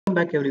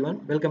Welcome back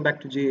everyone, welcome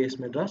back to GIS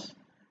Madras.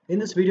 In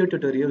this video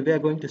tutorial we are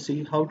going to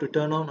see how to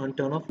turn on and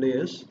turn off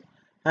layers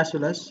as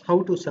well as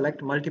how to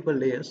select multiple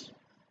layers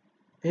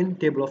in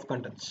table of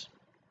contents.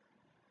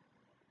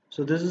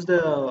 So this is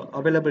the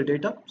available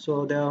data.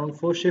 So there are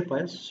 4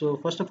 shapefiles. So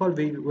first of all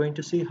we are going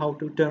to see how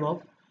to turn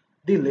off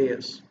the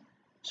layers.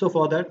 So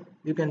for that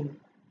you can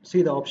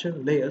see the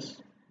option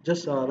layers.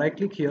 Just right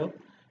click here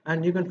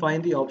and you can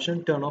find the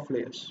option turn off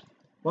layers.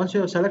 Once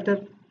you have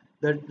selected,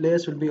 the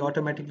layers will be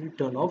automatically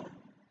turned off.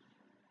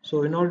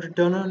 So in order to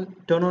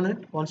turn on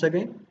it, once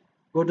again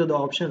go to the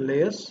option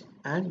layers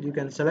and you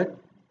can select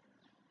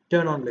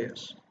turn on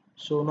layers.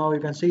 So now you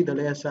can see the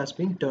layers has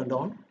been turned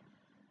on.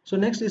 So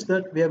next is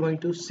that we are going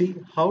to see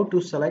how to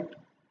select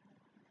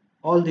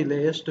all the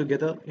layers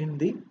together in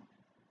the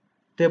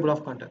table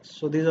of contents.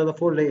 So these are the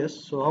 4 layers.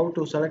 So how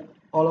to select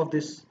all of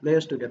these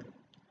layers together.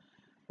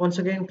 Once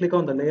again click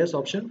on the layers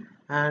option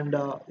and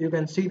you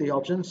can see the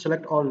option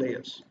select all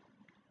layers.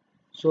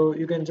 So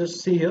you can just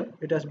see here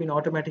it has been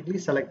automatically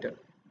selected.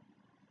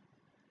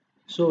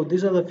 So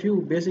these are the few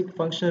basic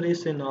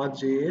functionaries in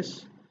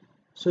ArcGIS.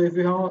 So if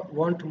you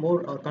want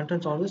more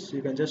contents on this,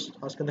 you can just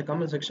ask in the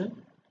comment section.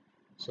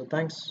 So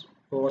thanks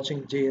for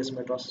watching GIS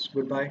Madras.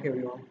 Goodbye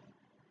everyone.